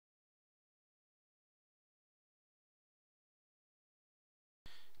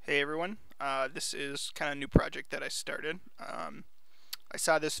Hey everyone, this is kind of a new project that I started. I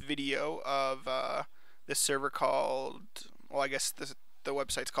saw this video of this server called, well, I guess the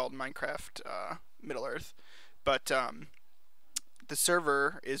website's called Minecraft Middle Earth, but the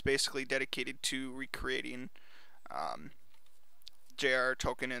server is basically dedicated to recreating um, J.R.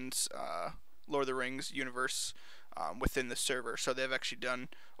 Tolkien's Lord of the Rings universe within the server. So they've actually done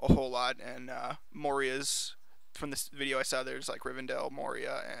a whole lot, and Moria's from this video I saw, there's like Rivendell,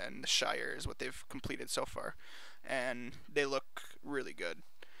 Moria, and the Shire is what they've completed so far, and they look really good.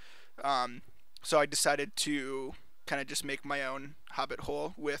 Um, so I decided to kind of just make my own Hobbit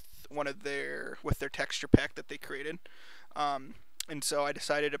hole with their texture pack that they created, um, and so I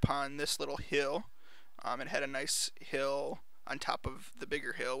decided upon this little hill. It had a nice hill on top of the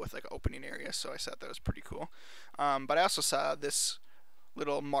bigger hill with like an opening area, so I thought that was pretty cool. But I also saw this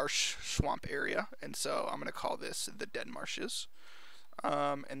little marsh swamp area, and so I'm gonna call this the Dead Marshes.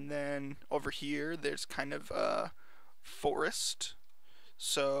 And then over here there's kind of a forest,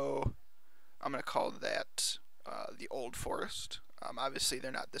 so I'm gonna call that the Old Forest. Obviously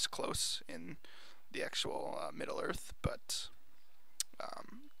they're not this close in the actual Middle Earth, but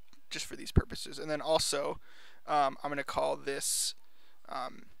just for these purposes. And then also I'm gonna call this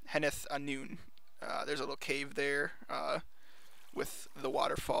Henneth Anun. There's a little cave there with the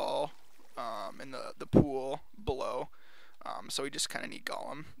waterfall and the pool below. So we just kind of need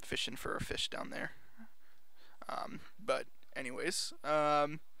Gollum fishing for a fish down there. But anyways,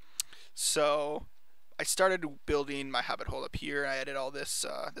 so I started building my Hobbit hole up here. I added all this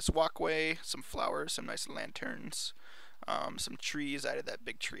this walkway, some flowers, some nice lanterns, some trees. I added that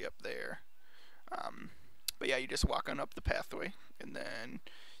big tree up there. But yeah, you just walk on up the pathway, and then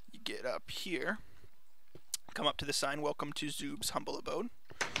you get up here. Come up to the sign, "Welcome to Zoob's Humble Abode."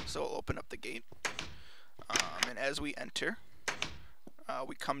 So we'll open up the gate, and as we enter,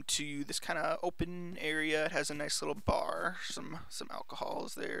 we come to this kind of open area. It has a nice little bar, some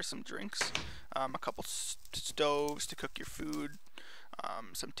alcohols there, some drinks, a couple stoves to cook your food,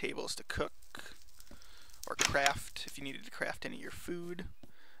 some tables to cook or craft if you needed to craft any of your food.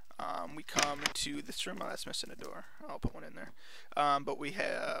 We come to this room. Oh, that's missing a door. I'll put one in there. But we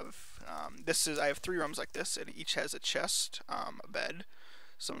have I have 3 rooms like this. It each has a chest, a bed,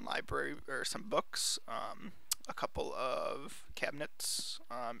 some library or some books, a couple of cabinets,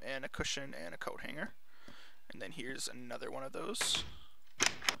 and a cushion and a coat hanger. And then here's another one of those.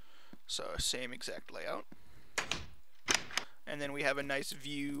 So same exact layout. And then we have a nice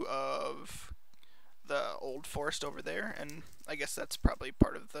view of the old forest over there, and I guess that's probably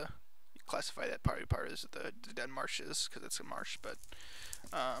part of the, you classify that part as the Dead Marshes because it's a marsh. But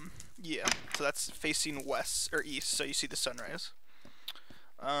yeah, so that's facing west or east, so you see the sunrise.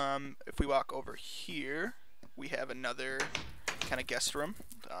 If we walk over here, we have another kind of guest room,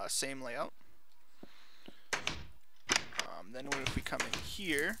 same layout. Then if we come in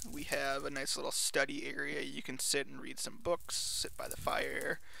here, we have a nice little study area. You can sit and read some books, sit by the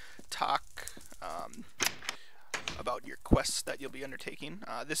fire, talk about your quests that you'll be undertaking.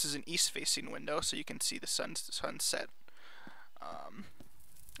 This is an east-facing window, so you can see the sunset. And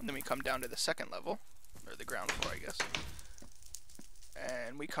then we come down to the second level, or the ground floor, I guess.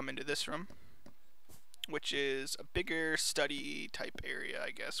 And we come into this room, which is a bigger study type area, I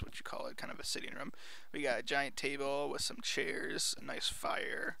guess, what you call it, kind of a sitting room. We got a giant table with some chairs, a nice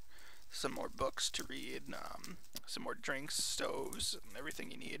fire, some more books to read, some more drinks, stoves, and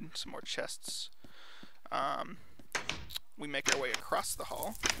everything you need, some more chests. We make our way across the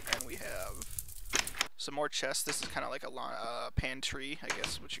hall, and we have some more chests. This is kind of like a pantry, I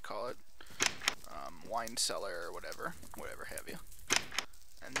guess what you call it, wine cellar or whatever have you.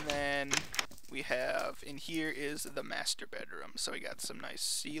 And then we have, in here is the master bedroom. So we got some nice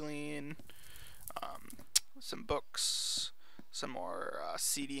ceiling, some books, some more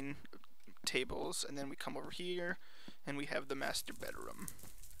seating tables, and then we come over here and we have the master bedroom.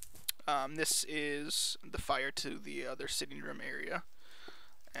 This is the fire to the other sitting room area,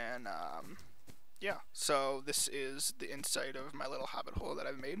 and yeah, so this is the inside of my little Hobbit hole that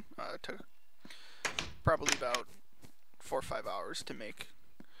I've made. It took probably about 4 or 5 hours to make.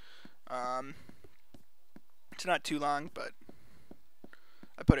 It's not too long, but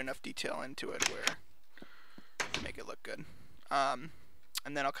I put enough detail into it to make it look good.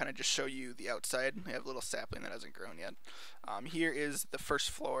 And then I'll kind of just show you the outside. I have a little sapling that hasn't grown yet. Here is the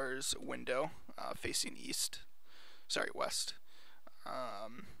first floor's window facing west.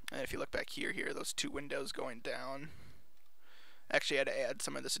 And if you look back here, those 2 windows going down. Actually, I had to add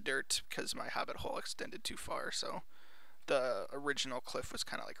some of this dirt because my Hobbit hole extended too far, so the original cliff was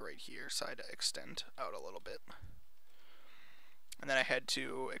kind of like right here, so I had to extend out a little bit. And then I had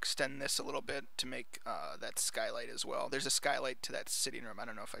to extend this a little bit to make that skylight as well. There's a skylight to that sitting room. I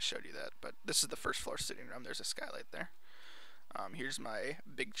don't know if I showed you that, but this is the first floor sitting room. There's a skylight there. Here's my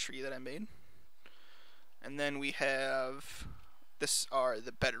big tree that I made. And then we have, this are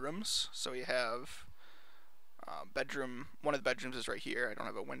the bedrooms. So we have bedroom, one of the bedrooms is right here. I don't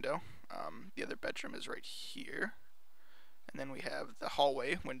have a window. The other bedroom is right here. And then we have the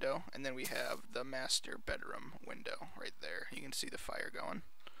hallway window, and then we have the master bedroom window right there. You can see the fire going.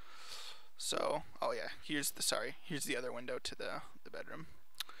 So, oh yeah, here's the other window to the bedroom.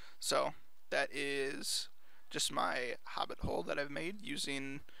 So that is just my Hobbit hole that I've made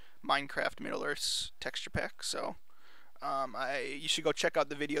using Minecraft Middle-earth's texture pack. So you should go check out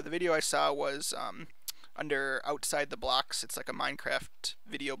the video. The video I saw was under Outside the Blocks. It's like a Minecraft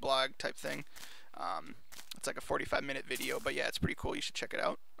video blog type thing. It's like a 45-minute video, but yeah, it's pretty cool. You should check it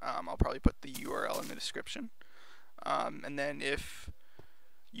out. I'll probably put the URL in the description. And then if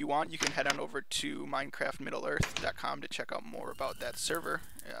you want, you can head on over to minecraftmiddleearth.com to check out more about that server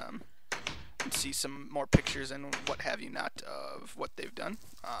and see some more pictures and what have you not of what they've done.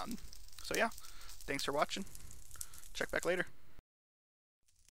 So yeah, thanks for watching. Check back later.